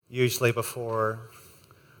Usually before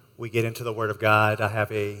we get into the Word of God, I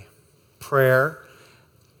have a prayer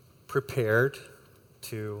prepared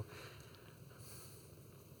to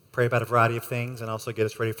pray about a variety of things and also get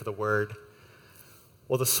us ready for the Word.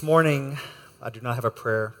 Well, this morning, I do not have a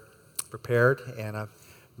prayer prepared, and I've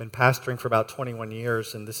been pastoring for about 21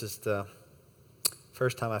 years, and this is the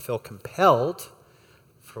first time I feel compelled,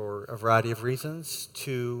 for a variety of reasons,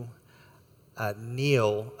 to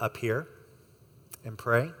kneel up here and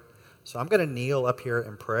pray. So I'm going to kneel up here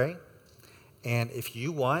and pray, and if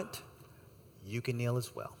you want, you can kneel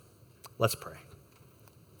as well. Let's pray.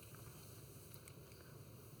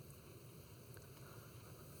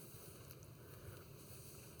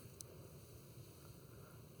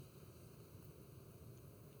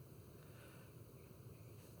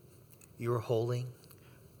 You are holy,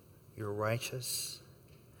 you're righteous,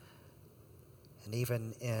 and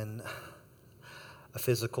even in a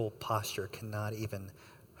physical posture cannot even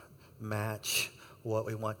match what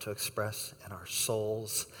we want to express in our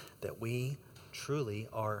souls, that we truly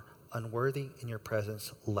are unworthy in your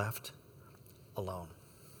presence, left alone.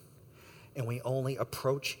 And we only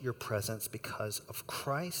approach your presence because of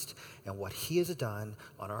Christ and what he has done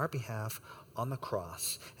on our behalf on the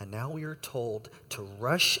cross. And now we are told to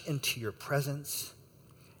rush into your presence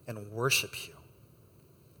and worship you.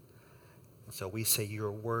 And so we say you're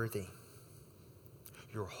worthy,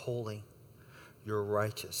 you're holy, you're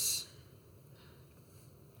righteous.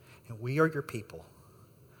 And we are your people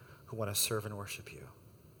who want to serve and worship you.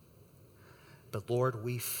 But Lord,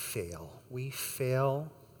 we fail. We fail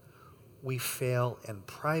in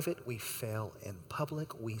private. We fail in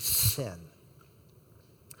public. We sin.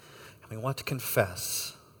 And we want to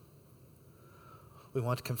confess. We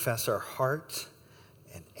want to confess our heart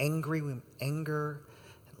and anger, and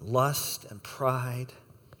lust and pride,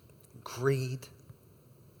 and greed.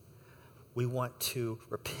 We want to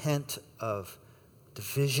repent of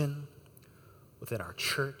division within our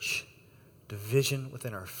church, division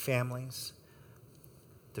within our families,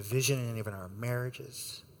 division in even our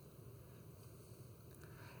marriages.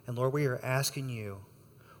 And Lord, we are asking you,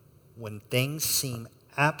 when things seem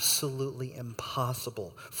absolutely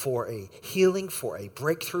impossible for a healing, for a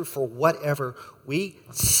breakthrough, for whatever, we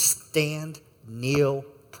stand, kneel,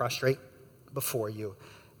 prostrate before you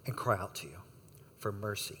and cry out to you for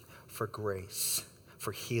mercy, for grace,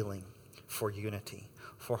 for healing, for unity,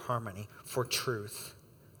 for harmony, for truth.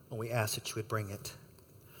 And we ask that you would bring it.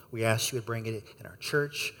 We ask you would bring it in our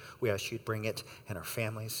church. We ask you would bring it in our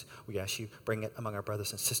families. We ask you to bring it among our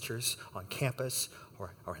brothers and sisters on campus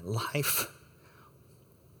or in life.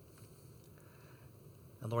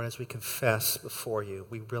 And Lord, as we confess before you,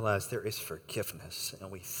 we realize there is forgiveness, and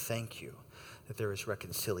we thank you that there is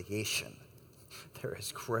reconciliation. There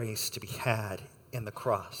is grace to be had in the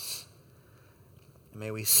cross. And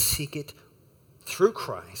may we seek it through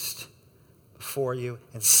Christ before you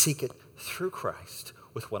and seek it through Christ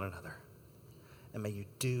with one another. And may you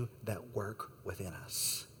do that work within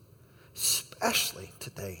us, especially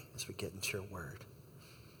today as we get into your word.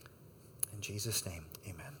 In Jesus' name,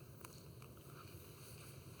 amen.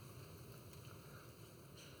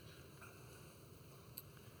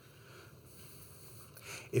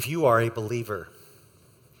 If you are a believer,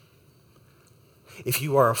 if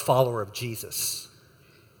you are a follower of Jesus,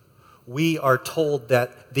 we are told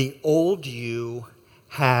that the old you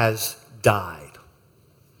has died,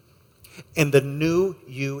 and the new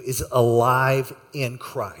you is alive in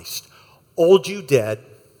Christ. Old you dead,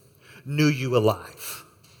 new you alive.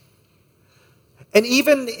 And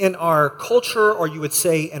even in our culture, or you would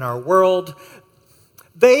say in our world,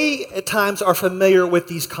 they at times are familiar with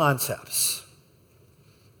these concepts.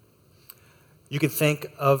 You can think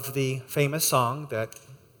of the famous song that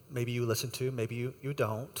maybe you listen to, maybe you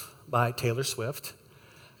don't, by Taylor Swift.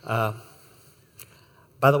 By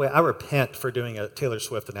the way, I repent for doing a Taylor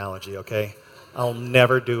Swift analogy, okay? I'll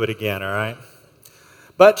never do it again, all right?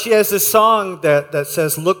 But she has this song that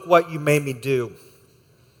says, "Look what you made me do."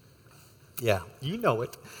 Yeah, you know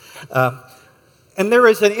it. And there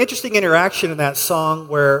is an interesting interaction in that song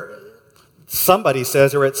where somebody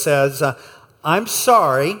says, or it says, "I'm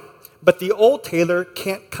sorry, but the old Taylor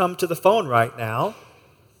can't come to the phone right now."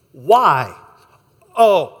 Why?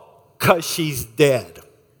 Oh, because she's dead.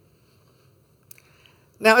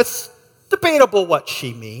 Now, it's debatable what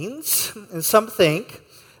she means, and some think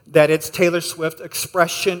that it's Taylor Swift's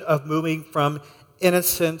expression of moving from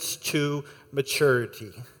innocence to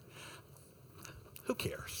maturity. Who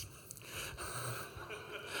cares?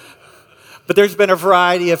 But there's been a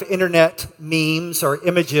variety of internet memes or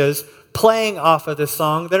images playing off of this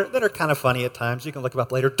song that are kind of funny at times. You can look them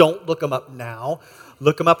up later. Don't look them up now.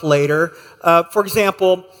 Look them up later. For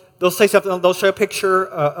example, they'll say something, they'll show a picture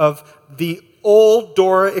of the old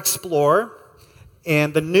Dora Explorer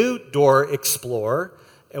and the new Dora Explorer,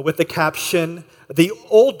 and with the caption, "The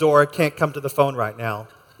old Dora can't come to the phone right now."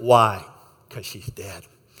 Why? Because she's dead.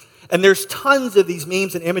 And there's tons of these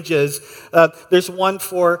memes and images. There's one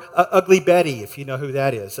for Ugly Betty, if you know who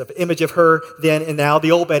that is. An image of her then and now.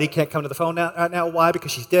 The old Betty can't come to the phone now. Why?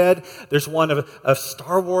 Because she's dead. There's one of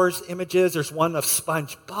Star Wars images. There's one of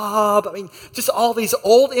SpongeBob. I mean, just all these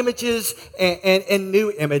old images and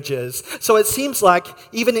new images. So it seems like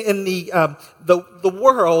even in the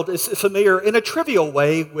world is familiar in a trivial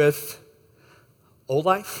way with old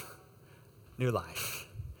life, new life.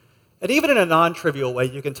 And even in a non-trivial way,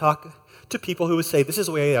 you can talk to people who would say, this is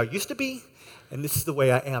the way I used to be, and this is the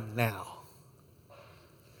way I am now.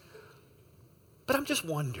 But I'm just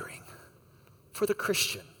wondering, for the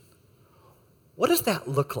Christian, what does that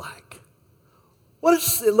look like? What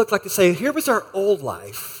does it look like to say, here was our old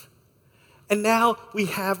life, and now we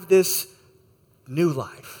have this new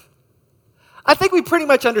life? I think we pretty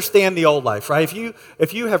much understand the old life, right?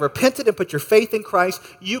 If you have repented and put your faith in Christ,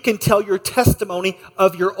 you can tell your testimony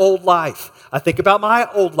of your old life. I think about my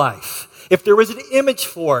old life. If there was an image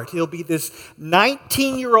for it, he'll be this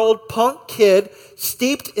 19-year-old punk kid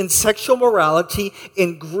steeped in sexual morality,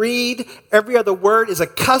 in greed. Every other word is a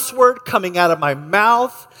cuss word coming out of my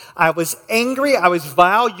mouth. I was angry. I was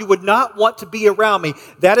vile. You would not want to be around me.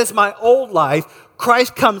 That is my old life.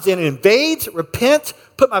 Christ comes in and invades, repent,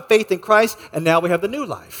 put my faith in Christ, and now we have the new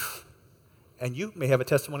life. And you may have a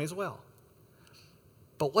testimony as well.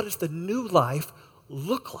 But what does the new life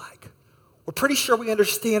look like? We're pretty sure we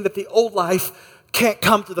understand that the old life can't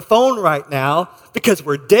come to the phone right now because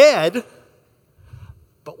we're dead.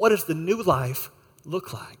 But what does the new life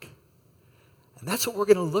look like? And that's what we're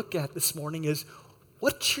going to look at this morning is,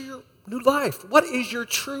 what's your new life? What is your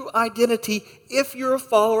true identity if you're a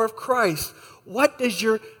follower of Christ? What does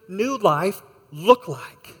your new life look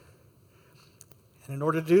like? And in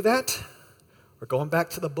order to do that, we're going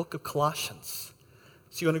back to the book of Colossians.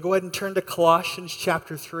 So you want to go ahead and turn to Colossians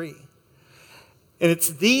chapter 3. And it's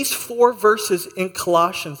these 4 verses in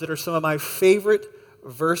Colossians that are some of my favorite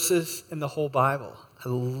verses in the whole Bible. I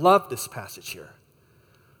love this passage here.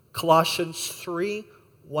 Colossians 3,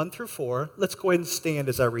 1 through 4. Let's go ahead and stand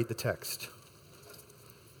as I read the text.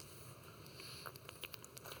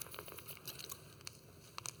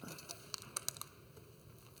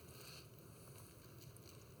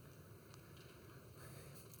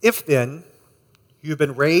 If then you've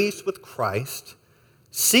been raised with Christ,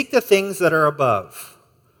 seek the things that are above,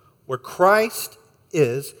 where Christ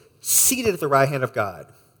is seated at the right hand of God.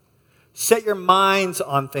 Set your minds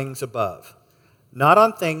on things above, not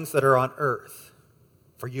on things that are on earth,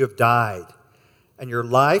 for you have died, and your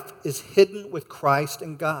life is hidden with Christ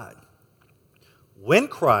in God. When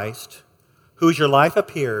Christ, who is your life,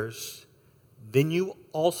 appears, then you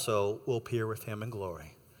also will appear with him in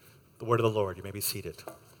glory. The word of the Lord. You may be seated.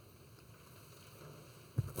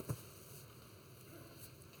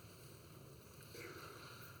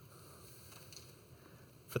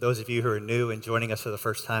 For those of you who are new and joining us for the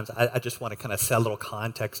first time, I just want to kind of set a little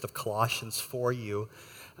context of Colossians for you.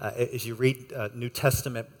 As you read New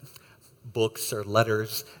Testament books or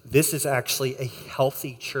letters, this is actually a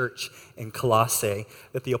healthy church in Colossae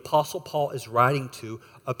that the Apostle Paul is writing to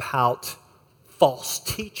about false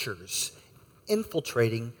teachers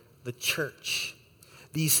infiltrating the church.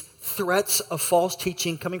 These threats of false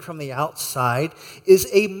teaching coming from the outside is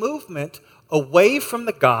a movement away from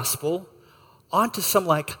the gospel onto some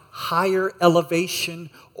like higher elevation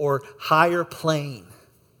or higher plane.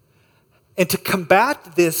 And to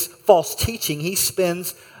combat this false teaching, he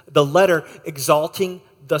spends the letter exalting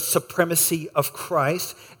the supremacy of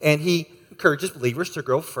Christ, and he encourages believers to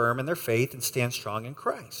grow firm in their faith and stand strong in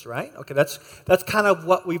Christ, right? Okay, that's kind of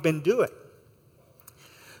what we've been doing.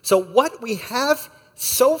 So what we have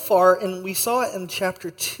so far, and we saw it in chapter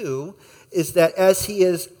 2, is that as he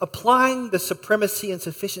is applying the supremacy and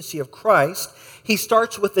sufficiency of Christ, he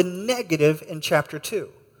starts with the negative in chapter 2,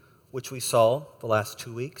 which we saw the last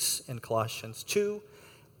 2 weeks in Colossians 2,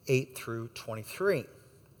 8 through 23.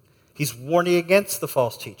 He's warning against the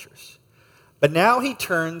false teachers. But now he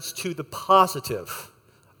turns to the positive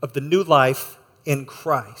of the new life in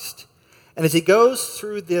Christ. And as he goes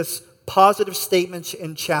through this positive statements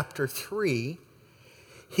in chapter 3,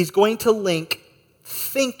 he's going to link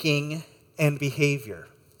thinking and behavior.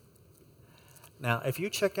 Now, if you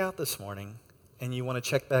check out this morning and you want to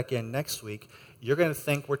check back in next week, you're going to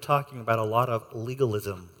think we're talking about a lot of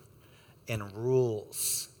legalism and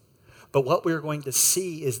rules. But what we're going to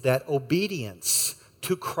see is that obedience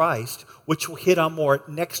to Christ, which we'll hit on more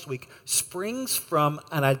next week, springs from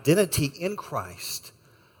an identity in Christ,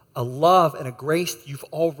 a love and a grace you've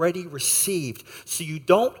already received. So you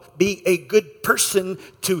don't be a good person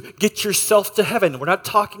to get yourself to heaven. We're not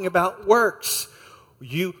talking about works.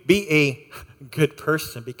 You be a good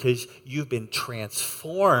person because you've been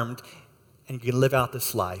transformed and you can live out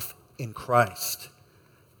this life in Christ.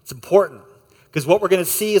 It's important because what we're going to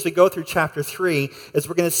see as we go through chapter 3 is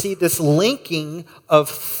we're going to see this linking of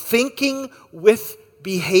thinking with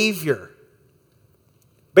behavior.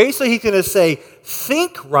 Basically, he's going to say,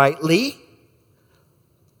 think rightly,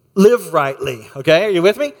 live rightly. Okay, are you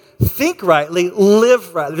with me? Think rightly,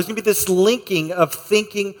 live rightly. There's going to be this linking of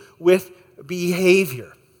thinking with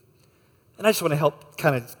behavior. And I just want to help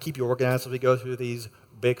kind of keep you organized as we go through these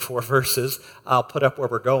big 4 verses. I'll put up where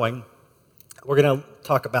we're going. We're going to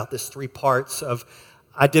talk about this 3 parts of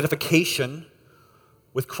identification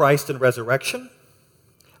with Christ and resurrection,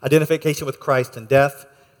 identification with Christ and death,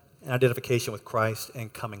 and identification with Christ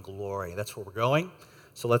and coming glory. That's where we're going.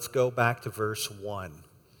 So let's go back to verse 1.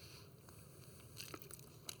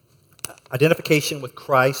 Identification with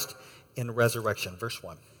Christ in resurrection. Verse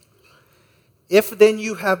 1. If then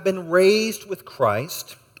you have been raised with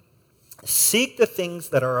Christ, seek the things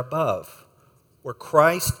that are above, where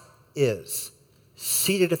Christ is,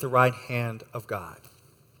 seated at the right hand of God.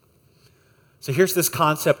 So here's this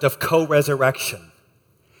concept of co-resurrection.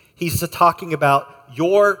 He's talking about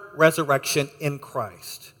your resurrection in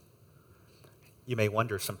Christ. You may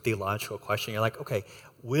wonder some theological question. You're like, okay,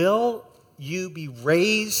 will you be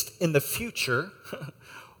raised in the future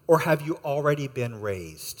or have you already been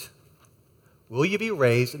raised? Will you be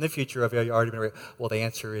raised in the future or have you already been raised? Well, the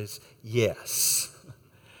answer is yes.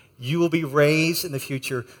 You will be raised in the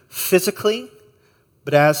future physically,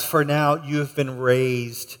 but as for now, you have been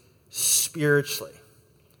raised spiritually.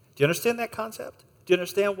 Do you understand that concept? Do you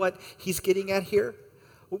understand what he's getting at here?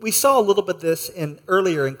 We saw a little bit of this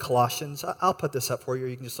earlier in Colossians. I'll put this up for you.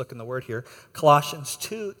 You can just look in the word here. Colossians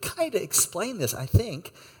 2 kind of explain this, I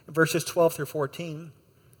think, in verses 12 through 14,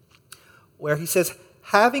 where he says,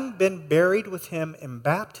 having been buried with him in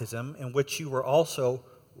baptism, in which you were also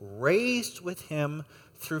raised with him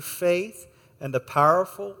through faith and the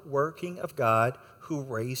powerful working of God who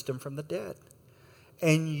raised him from the dead.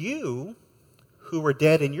 And you, who were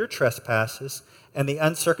dead in your trespasses and the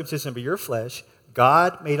uncircumcision of your flesh,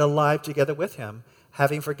 God made alive together with him,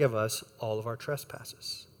 having forgiven us all of our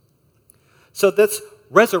trespasses. So this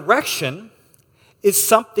resurrection is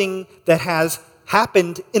something that has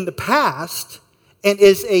happened in the past and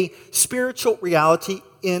is a spiritual reality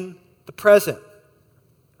in the present.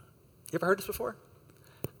 You ever heard this before?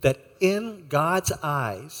 That in God's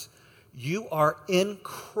eyes, you are in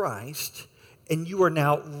Christ and you are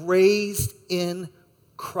now raised in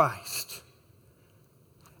Christ.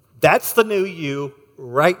 That's the new you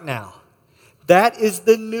right now. That is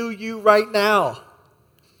the new you right now.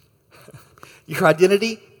 Your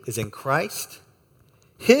identity is in Christ.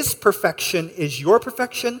 His perfection is your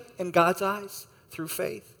perfection in God's eyes through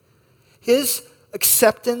faith. His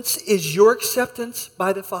acceptance is your acceptance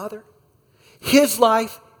by the Father. His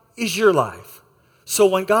life is your life. So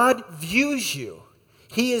when God views you,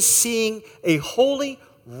 he is seeing a holy,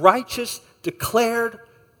 righteous, declared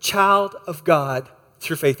child of God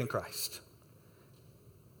through faith in Christ.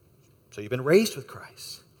 So you've been raised with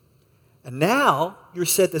Christ. And now you're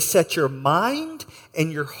said to set your mind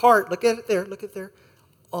and your heart, look at it there,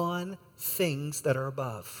 on things that are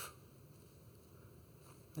above.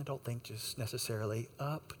 And don't think just necessarily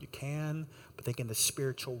up. You can, but think in the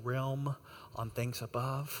spiritual realm on things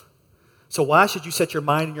above. So why should you set your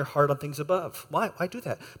mind and your heart on things above? Why do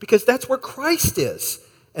that? Because that's where Christ is.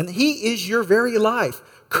 And he is your very life.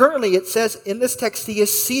 Currently, it says in this text, he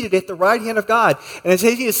is seated at the right hand of God. And as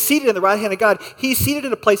he is seated in the right hand of God, he's seated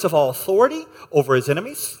in a place of all authority over his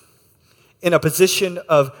enemies, in a position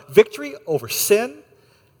of victory over sin,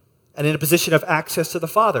 and in a position of access to the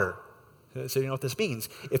Father. So you know what this means.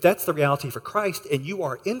 If that's the reality for Christ and you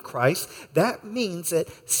are in Christ, that means that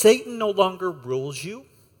Satan no longer rules you.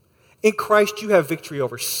 In Christ, you have victory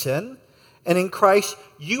over sin. And in Christ,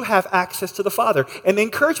 you have access to the Father. And the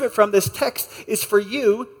encouragement from this text is for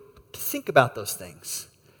you to think about those things,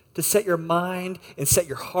 to set your mind and set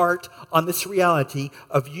your heart on this reality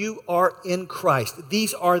of you are in Christ.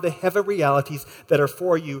 These are the heaven realities that are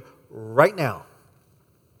for you right now.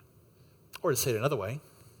 Or to say it another way,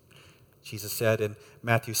 Jesus said in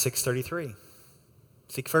Matthew 6:33,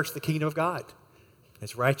 seek first the kingdom of God,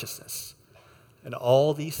 his righteousness, and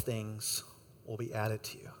all these things will be added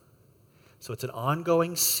to you. So it's an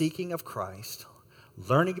ongoing seeking of Christ,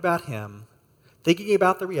 learning about him, thinking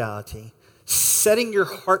about the reality, setting your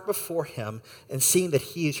heart before him, and seeing that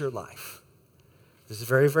he is your life. This is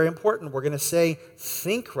very, very important. We're going to say,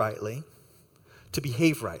 think rightly to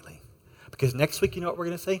behave rightly. Because next week, you know what we're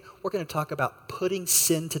going to say? We're going to talk about putting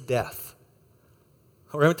sin to death.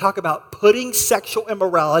 We're going to talk about putting sexual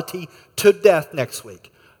immorality to death next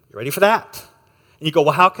week. You ready for that? And you go,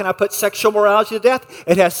 well, how can I put sexual morality to death?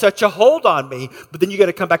 It has such a hold on me. But then you got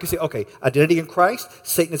to come back and say, okay, identity in Christ,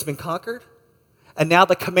 Satan has been conquered. And now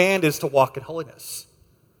the command is to walk in holiness.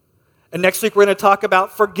 And next week we're going to talk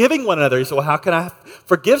about forgiving one another. You say, well, how can I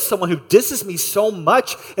forgive someone who disses me so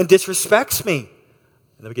much and disrespects me?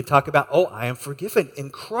 And then we can talk about, oh, I am forgiven in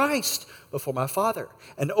Christ before my Father.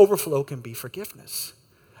 And overflow can be forgiveness.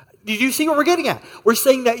 Did you see what we're getting at? We're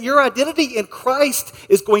saying that your identity in Christ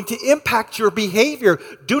is going to impact your behavior.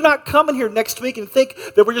 Do not come in here next week and think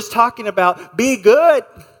that we're just talking about be good.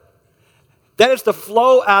 That is the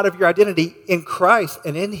flow out of your identity in Christ.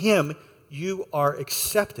 And in him, you are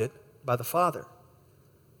accepted by the Father.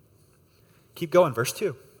 Keep going, verse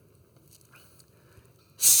 2.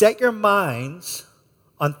 Set your minds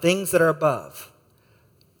on things that are above,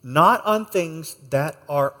 not on things that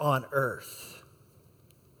are on earth.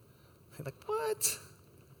 You're like, what?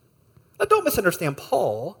 Now, don't misunderstand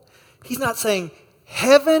Paul. He's not saying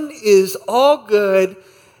heaven is all good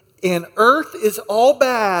and earth is all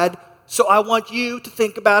bad, so I want you to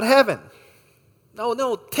think about heaven.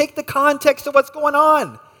 No, take the context of what's going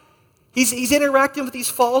on. He's interacting with these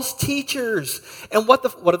false teachers. And what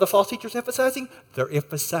are the false teachers emphasizing? They're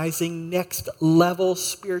emphasizing next level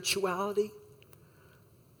spirituality.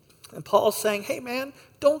 And Paul's saying, hey man,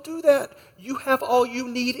 don't do that. You have all you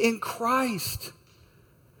need in Christ.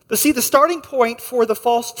 But see, the starting point for the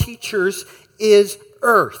false teachers is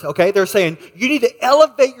earth, okay? They're saying you need to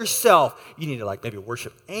elevate yourself. You need to like maybe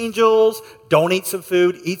worship angels, don't eat some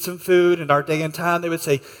food, eat some food. In our day and time, they would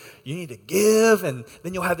say, you need to give, and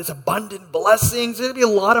then you'll have this abundant blessings. There'll be a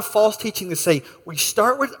lot of false teaching to say, we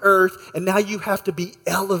start with earth, and now you have to be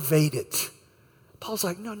elevated. Paul's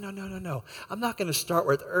like, no. I'm not going to start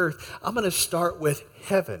with earth. I'm going to start with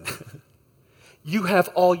heaven. You have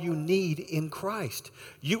all you need in Christ.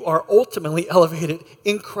 You are ultimately elevated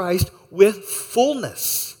in Christ with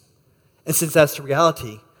fullness. And since that's the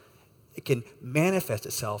reality, it can manifest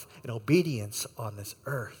itself in obedience on this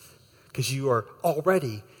earth because you are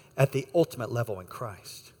already at the ultimate level in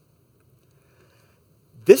Christ.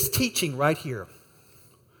 This teaching right here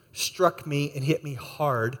struck me and hit me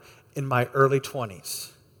hard in my early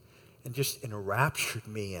 20s and just enraptured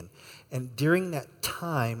me. And during that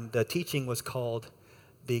time, the teaching was called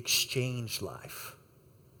The Exchange Life.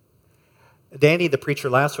 Danny, the preacher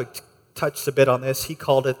last week, touched a bit on this. He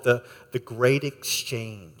called it the Great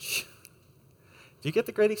Exchange. Do you get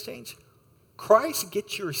the Great Exchange? Christ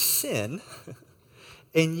gets your sin,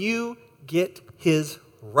 and you get his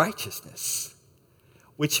righteousness,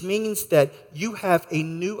 which means that you have a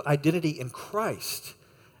new identity in Christ,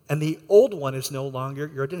 and the old one is no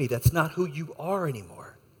longer your identity. That's not who you are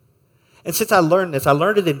anymore. And since I learned this, I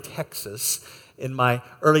learned it in Texas in my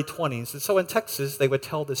early 20s. And so in Texas, they would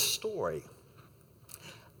tell this story.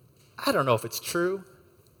 I don't know if it's true.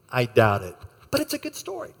 I doubt it. But it's a good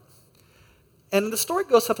story. And the story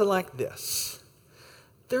goes something like this.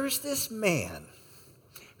 There's this man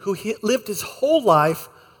who lived his whole life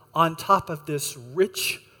on top of this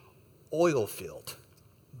rich oil field,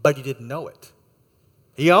 but he didn't know it.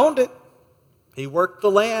 He owned it. He worked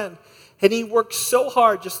the land, and he worked so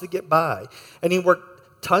hard just to get by. And he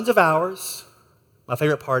worked tons of hours. My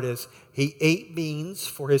favorite part is he ate beans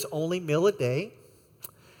for his only meal a day.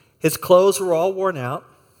 His clothes were all worn out.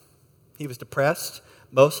 He was depressed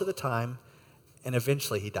most of the time, and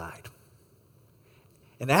eventually he died.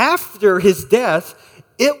 And after his death,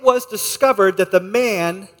 it was discovered that the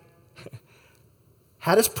man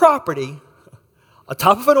had his property on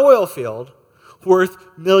top of an oil field worth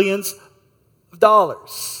millions of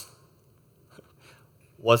dollars.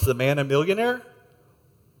 Was the man a millionaire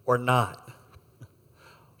or not?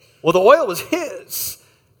 Well, the oil was his.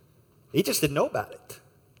 He just didn't know about it.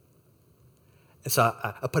 And so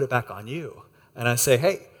I put it back on you. And I say,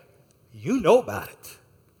 hey, you know about it.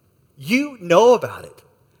 You know about it.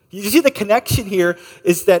 You see the connection here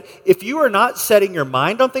is that if you are not setting your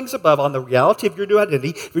mind on things above, on the reality of your new identity,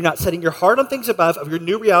 if you're not setting your heart on things above of your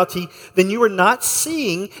new reality, then you are not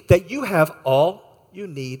seeing that you have all you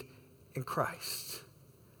need in Christ.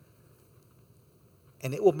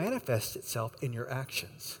 And it will manifest itself in your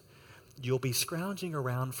actions. You'll be scrounging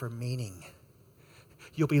around for meaning.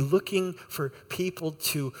 You'll be looking for people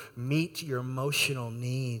to meet your emotional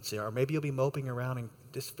needs, or maybe you'll be moping around and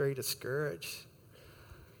just very discouraged.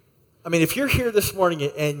 I mean, if you're here this morning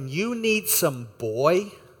and you need some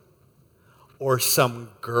boy or some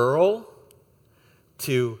girl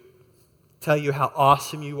to tell you how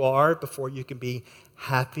awesome you are before you can be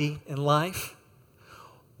happy in life,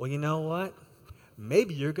 well, you know what?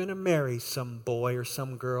 Maybe you're going to marry some boy or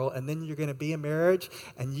some girl, and then you're going to be in marriage,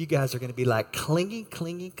 and you guys are going to be like clingy,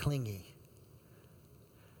 clingy, clingy.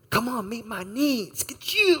 Come on, meet my needs.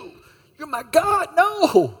 Get you. You're my God.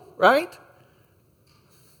 No, right?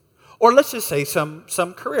 Or let's just say some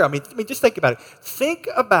career. I mean, just think about it. Think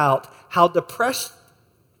about how depressed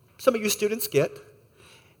some of you students get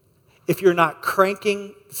if you're not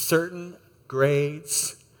cranking certain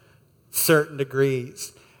grades, certain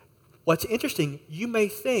degrees. What's interesting, you may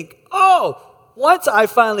think, oh, once I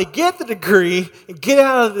finally get the degree and get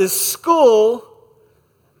out of this school,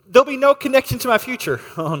 there'll be no connection to my future.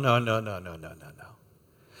 Oh, no.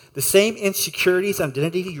 The same insecurities and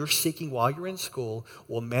identity you're seeking while you're in school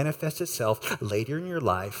will manifest itself later in your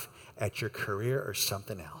life at your career or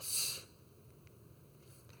something else.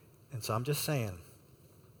 And so I'm just saying,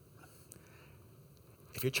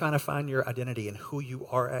 if you're trying to find your identity in who you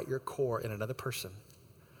are at your core in another person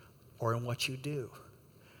or in what you do,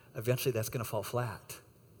 eventually that's going to fall flat.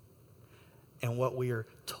 And what we are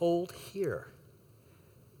told here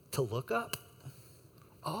to look up,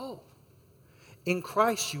 oh, in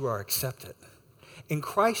Christ you are accepted. In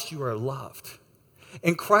Christ you are loved.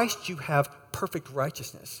 In Christ you have perfect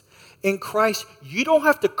righteousness. In Christ you don't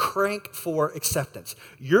have to crank for acceptance.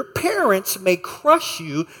 Your parents may crush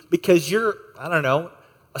you because you're, I don't know,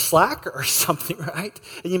 a slacker or something, right?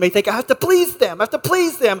 And you may think, I have to please them.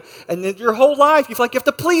 And then your whole life you feel like you have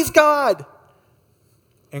to please God.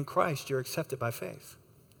 In Christ you're accepted by faith.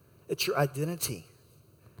 It's your identity.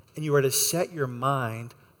 And you are to set your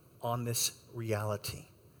mind on this reality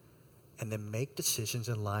and then make decisions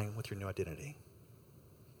in line with your new identity.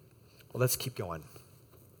 Well, let's keep going.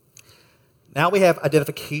 Now we have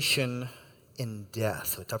identification in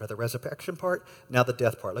death. We talked about the resurrection part, now the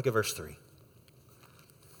death part. Look at verse 3.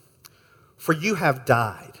 For you have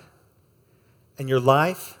died, and your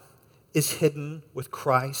life is hidden with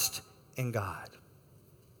Christ in God.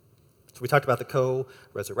 So we talked about the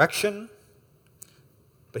co-resurrection,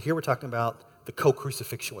 but here we're talking about the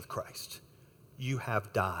co-crucifixion with Christ. You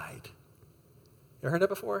have died. You ever heard that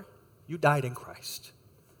before? You died in Christ.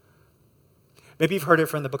 Maybe you've heard it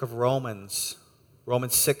from the book of Romans.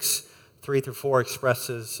 Romans 6, 3-4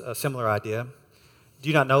 expresses a similar idea. Do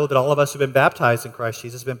you not know that all of us who have been baptized in Christ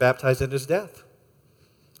Jesus have been baptized into his death?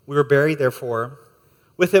 We were buried, therefore,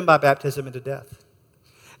 with him by baptism into death,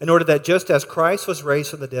 in order that just as Christ was raised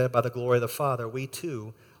from the dead by the glory of the Father, we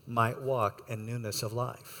too might walk in newness of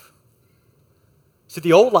life. So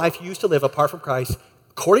the old life you used to live apart from Christ,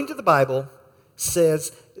 according to the Bible,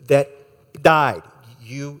 says that died.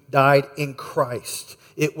 You died in Christ.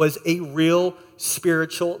 It was a real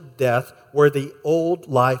spiritual death where the old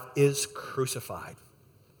life is crucified.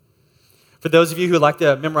 For those of you who like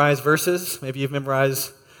to memorize verses, maybe you've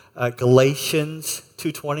memorized Galatians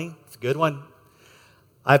 2:20. It's a good one.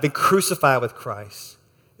 I've been crucified with Christ.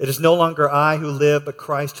 It is no longer I who live, but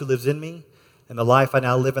Christ who lives in me. And the life I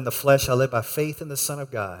now live in the flesh, I live by faith in the Son of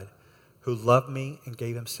God, who loved me and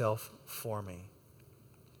gave himself for me.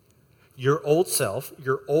 Your old self,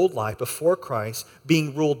 your old life before Christ,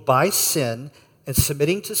 being ruled by sin and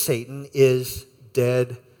submitting to Satan, is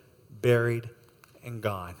dead, buried, and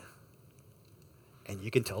gone. And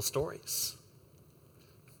you can tell stories.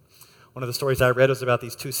 One of the stories I read was about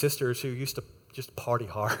these two sisters who used to just party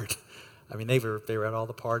hard. I mean, they were at all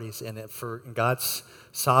the parties, and in God's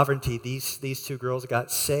sovereignty, these two girls got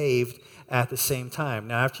saved at the same time.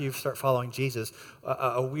 Now, after you start following Jesus,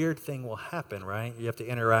 a weird thing will happen, right? You have to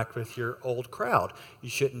interact with your old crowd. You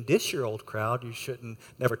shouldn't diss your old crowd. You shouldn't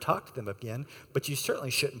never talk to them again, but you certainly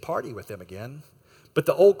shouldn't party with them again. But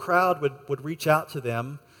the old crowd would reach out to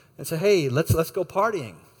them and say, hey, let's go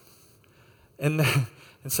partying.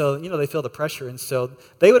 And so, they feel the pressure, and so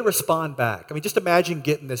they would respond back. I mean, just imagine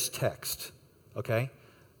getting this text, okay?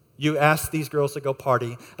 You ask these girls to go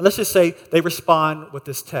party, and let's just say they respond with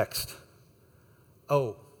this text.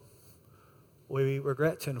 Oh, we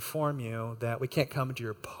regret to inform you that we can't come to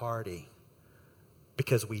your party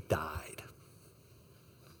because we died.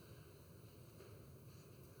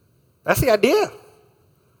 That's the idea.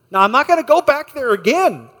 Now, I'm not going to go back there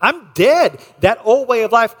again. I'm dead. That old way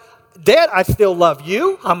of life, dead. I still love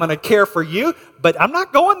you. I'm going to care for you, but I'm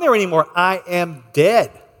not going there anymore. I am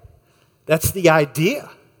dead. That's the idea.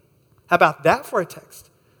 How about that for a text?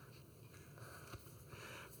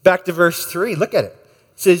 Back to verse 3. Look at it.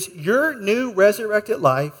 It says, your new resurrected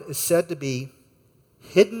life is said to be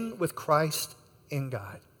hidden with Christ in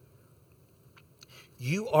God.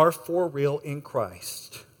 You are for real in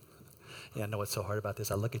Christ. Yeah, I know what's so hard about this.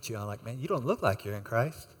 I look at you and I'm like, man, you don't look like you're in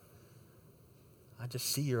Christ. I just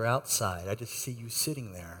see your outside. I just see you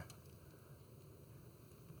sitting there.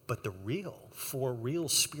 But the for real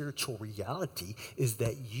spiritual reality is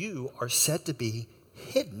that you are said to be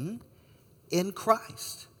hidden in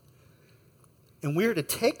Christ. And we're to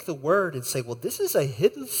take the word and say, well, this is a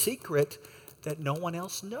hidden secret that no one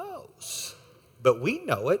else knows. But we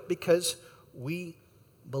know it because we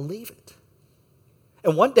believe it.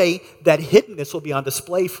 And one day, that hiddenness will be on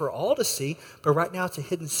display for all to see, but right now it's a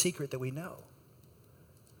hidden secret that we know.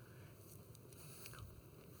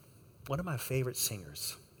 One of my favorite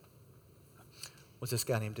singers was this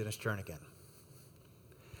guy named Dennis Jernigan.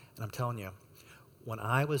 And I'm telling you, when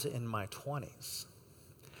I was in my 20s,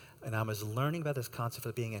 and I was learning about this concept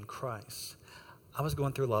of being in Christ, I was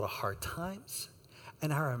going through a lot of hard times.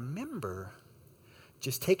 And I remember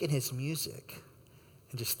just taking his music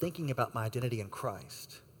and just thinking about my identity in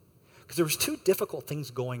Christ. Because there was two difficult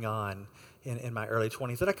things going on in my early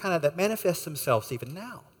 20s that manifest themselves even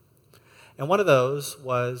now. And one of those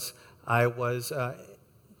was I was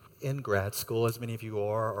in grad school, as many of you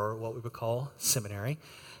are, or what we would call seminary.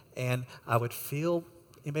 And I would feel,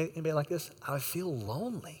 anybody like this? I would feel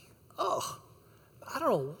lonely. Oh, I don't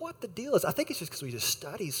know what the deal is. I think it's just because we just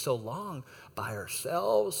study so long by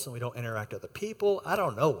ourselves and we don't interact with other people. I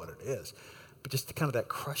don't know what it is. But just kind of that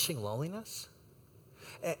crushing loneliness.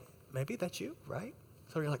 And maybe that's you, right?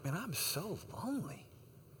 So you're like, man, I'm so lonely.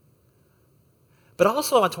 But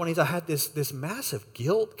also in my 20s, I had this massive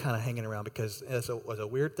guilt kind of hanging around because it was a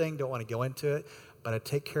weird thing. Don't want to go into it. But I'd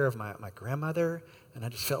take care of my grandmother, and I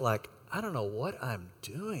just felt like, I don't know what I'm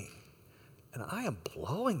doing. And I am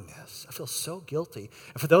blowing this. I feel so guilty.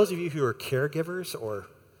 And for those of you who are caregivers or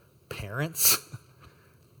parents,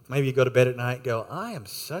 maybe you go to bed at night and go, I am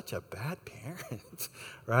such a bad parent,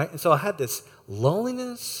 right? And so I had this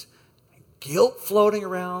loneliness, guilt floating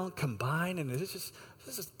around combined, and this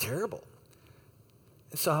is terrible.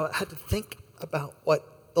 And so I had to think about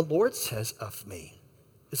what the Lord says of me.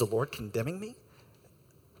 Is the Lord condemning me?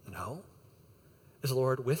 No. Is the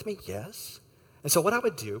Lord with me? Yes. And so what I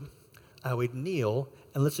would do, I would kneel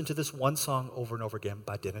and listen to this one song over and over again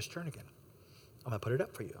by Dennis Jernigan. I'm going to put it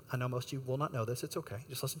up for you. I know most of you will not know this. It's okay.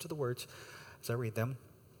 Just listen to the words as I read them.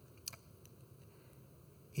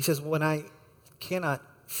 He says, when I cannot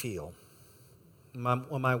feel,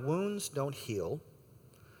 when my wounds don't heal,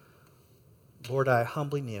 Lord, I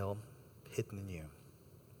humbly kneel, hidden in you.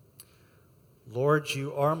 Lord,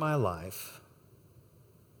 you are my life,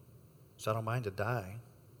 so I don't mind to die,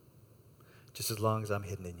 just as long as I'm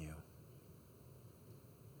hidden in you.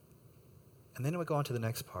 And then we go on to the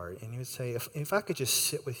next part, and he would say, if I could just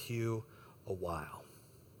sit with you a while,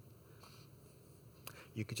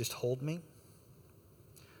 you could just hold me,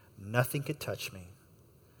 nothing could touch me.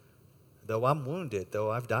 Though I'm wounded,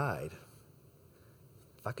 though I've died,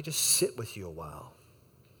 if I could just sit with you a while,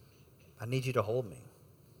 I need you to hold me,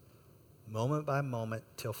 moment by moment,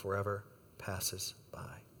 till forever passes by.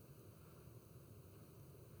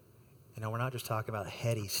 You know, we're not just talking about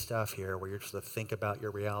heady stuff here where you're just to think about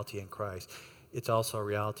your reality in Christ. It's also a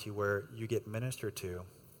reality where you get ministered to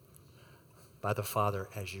by the Father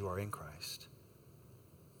as you are in Christ.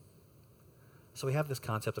 So we have this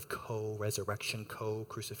concept of co-resurrection,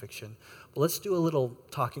 co-crucifixion. But let's do a little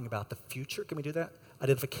talking about the future. Can we do that?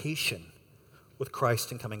 Identification with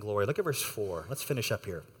Christ in coming glory. Look at verse 4. Let's finish up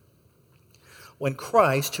here. When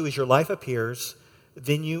Christ, who is your life, appears,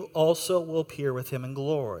 then you also will appear with him in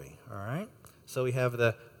glory. All right? So we have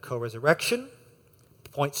the co-resurrection,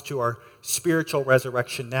 points to our spiritual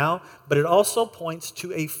resurrection now, but it also points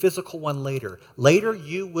to a physical one later. Later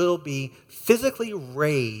you will be physically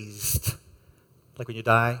raised. Like when you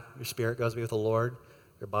die, your spirit goes to be with the Lord.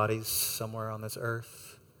 Your body's somewhere on this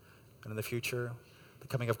earth. And in the future, the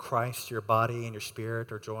coming of Christ, your body and your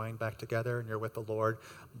spirit are joined back together, and you're with the Lord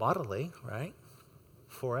bodily, right?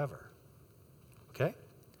 Forever. Okay?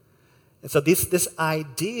 And so this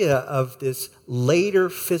idea of this later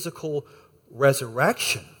physical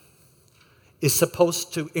resurrection is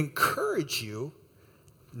supposed to encourage you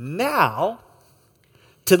now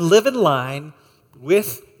to live in line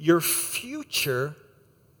with your future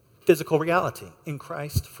physical reality in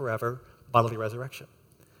Christ forever, bodily resurrection.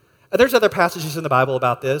 And there's other passages in the Bible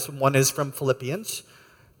about this. One is from Philippians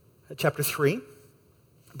chapter 3.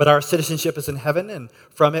 But our citizenship is in heaven, and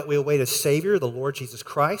from it we await a Savior, the Lord Jesus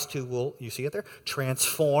Christ, who will, you see it there,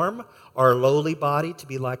 transform our lowly body to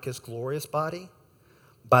be like his glorious body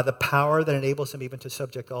by the power that enables him even to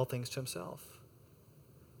subject all things to himself.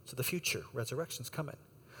 So the future, resurrection's coming.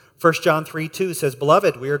 1 John 3:2 says,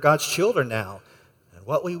 Beloved, we are God's children now, And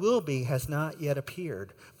what we will be has not yet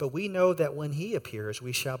appeared, but we know that when he appears,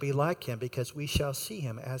 we shall be like him because we shall see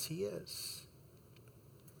him as he is.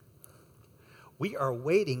 We are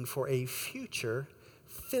waiting for a future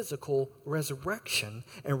physical resurrection,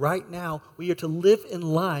 and right now we are to live in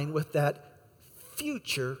line with that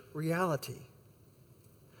future reality.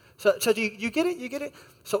 So do you get it? You get it?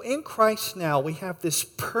 So in Christ now, we have this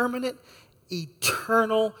permanent,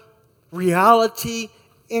 eternal reality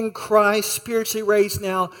in Christ, spiritually raised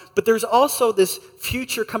now, but there's also this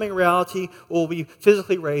future coming reality where we'll be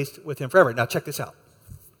physically raised with him forever. Now check this out.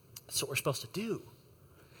 So what we're supposed to do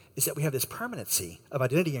is that we have this permanency of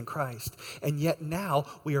identity in Christ, and yet now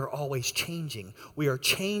we are always changing. We are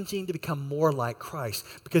changing to become more like Christ,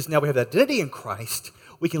 because now we have that identity in Christ,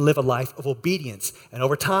 we can live a life of obedience, and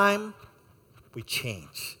over time, we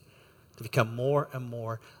change to become more and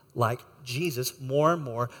more like Jesus, more and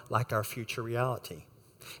more like our future reality.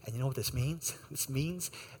 And you know what this means? This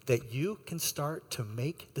means that you can start to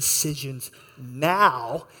make decisions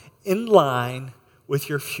now in line with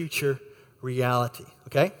your future reality,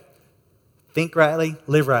 okay? Think rightly,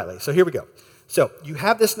 live rightly. So here we go. So you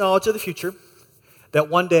have this knowledge of the future, that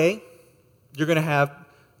one day you're going to have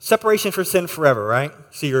separation from sin forever, right?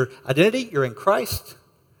 So your identity, you're in Christ,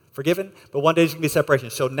 forgiven, but one day there's going to be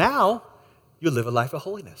separation. So now you live a life of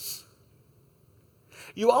holiness.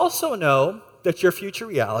 You also know that your future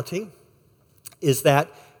reality is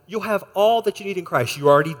that you'll have all that you need in Christ. You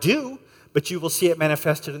already do, but you will see it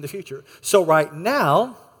manifested in the future. So right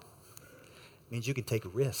now means you can take a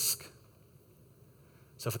risk.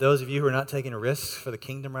 So for those of you who are not taking a risk for the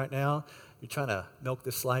kingdom right now, you're trying to milk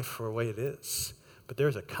this life for the way it is. But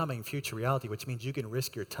there's a coming future reality, which means you can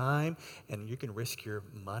risk your time and you can risk your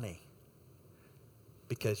money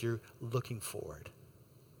because you're looking forward.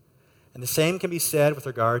 And the same can be said with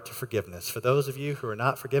regard to forgiveness. For those of you who are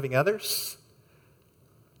not forgiving others,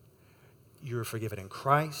 you are forgiven in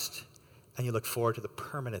Christ, and you look forward to the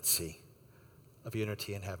permanency of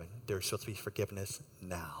unity in heaven. There's supposed to be forgiveness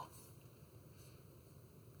now.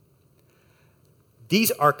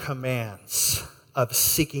 These are commands of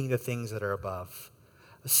seeking the things that are above,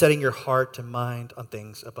 of setting your heart and mind on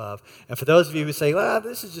things above. And for those of you who say, well,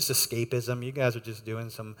 this is just escapism, you guys are just doing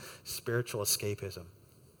some spiritual escapism.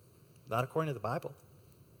 Not according to the Bible.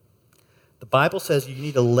 The Bible says you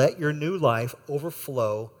need to let your new life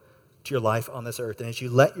overflow to your life on this earth. And as you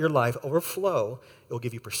let your life overflow, it will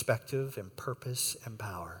give you perspective and purpose and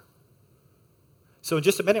power. So in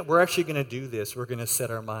just a minute, we're actually going to do this. We're going to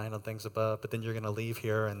set our mind on things above, but then you're going to leave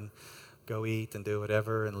here and go eat and do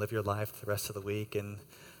whatever and live your life the rest of the week, and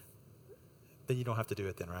then you don't have to do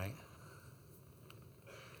it then, right?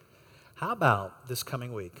 How about this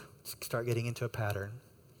coming week? Start getting into a pattern.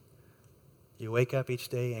 You wake up each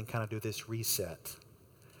day and kind of do this reset.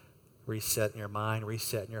 Reset in your mind,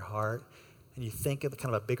 reset in your heart. And you think of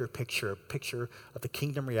kind of a bigger picture, a picture of the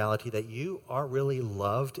kingdom reality that you are really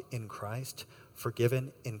loved in Christ,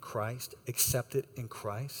 forgiven in Christ, accepted in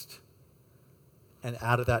Christ. And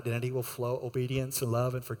out of that identity will flow obedience and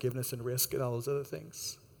love and forgiveness and risk and all those other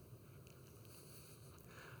things.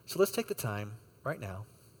 So let's take the time right now.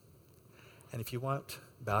 And if you want,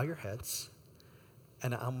 bow your heads.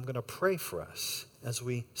 And I'm going to pray for us as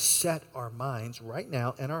we set our minds right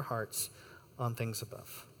now and our hearts on things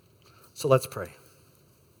above. So let's pray.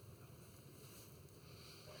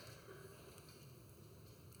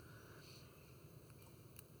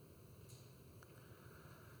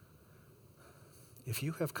 If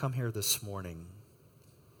you have come here this morning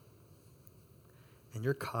and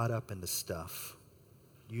you're caught up in the stuff,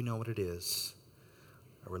 you know what it is: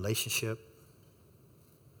 a relationship,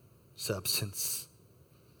 substance,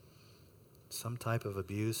 some type of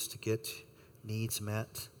abuse to get needs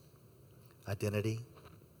met, identity,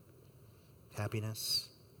 happiness.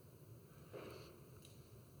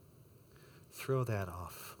 Throw that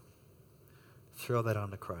off. Throw that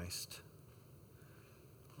onto Christ.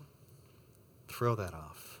 Throw that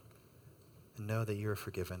off. And know that you're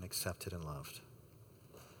forgiven, accepted, and loved.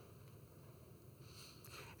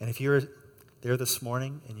 And if you're there this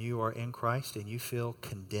morning and you are in Christ and you feel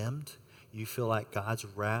condemned, you feel like God's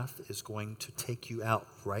wrath is going to take you out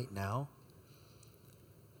right now,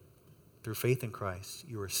 through faith in Christ,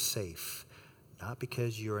 you are safe. Not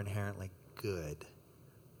because you're inherently good,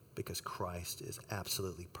 because Christ is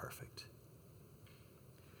absolutely perfect.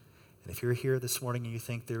 And if you're here this morning and you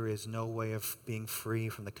think there is no way of being free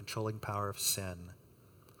from the controlling power of sin,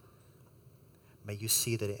 may you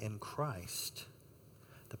see that in Christ,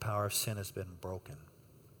 the power of sin has been broken.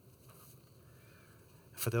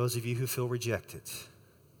 For those of you who feel rejected,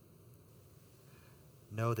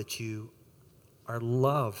 know that you are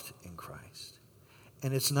loved in Christ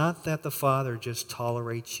And it's not that the Father just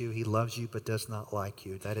tolerates you. He loves you but does not like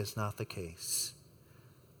you. That is not the case.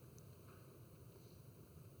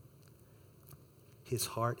 His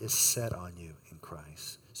heart is set on you in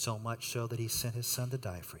Christ, so much so that he sent his Son to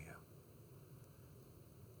die for you.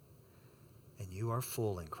 And you are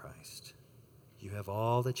full in Christ. You have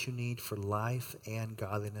all that you need for life and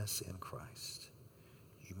godliness in Christ.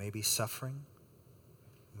 You may be suffering.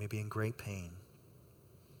 You may be in great pain.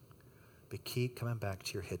 But keep coming back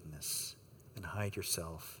to your hiddenness and hide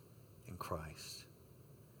yourself in Christ.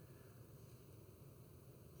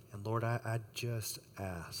 And Lord, I just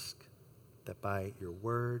ask that by your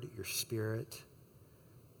word, your Spirit,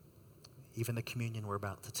 even the communion we're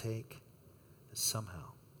about to take, that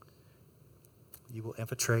somehow you will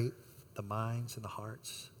infiltrate the minds and the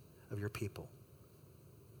hearts of your people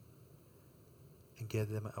and give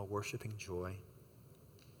them a worshiping joy.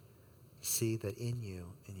 See that in you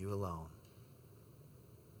and you alone,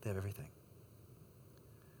 they have everything.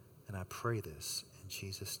 And I pray this in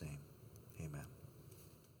Jesus' name. Amen.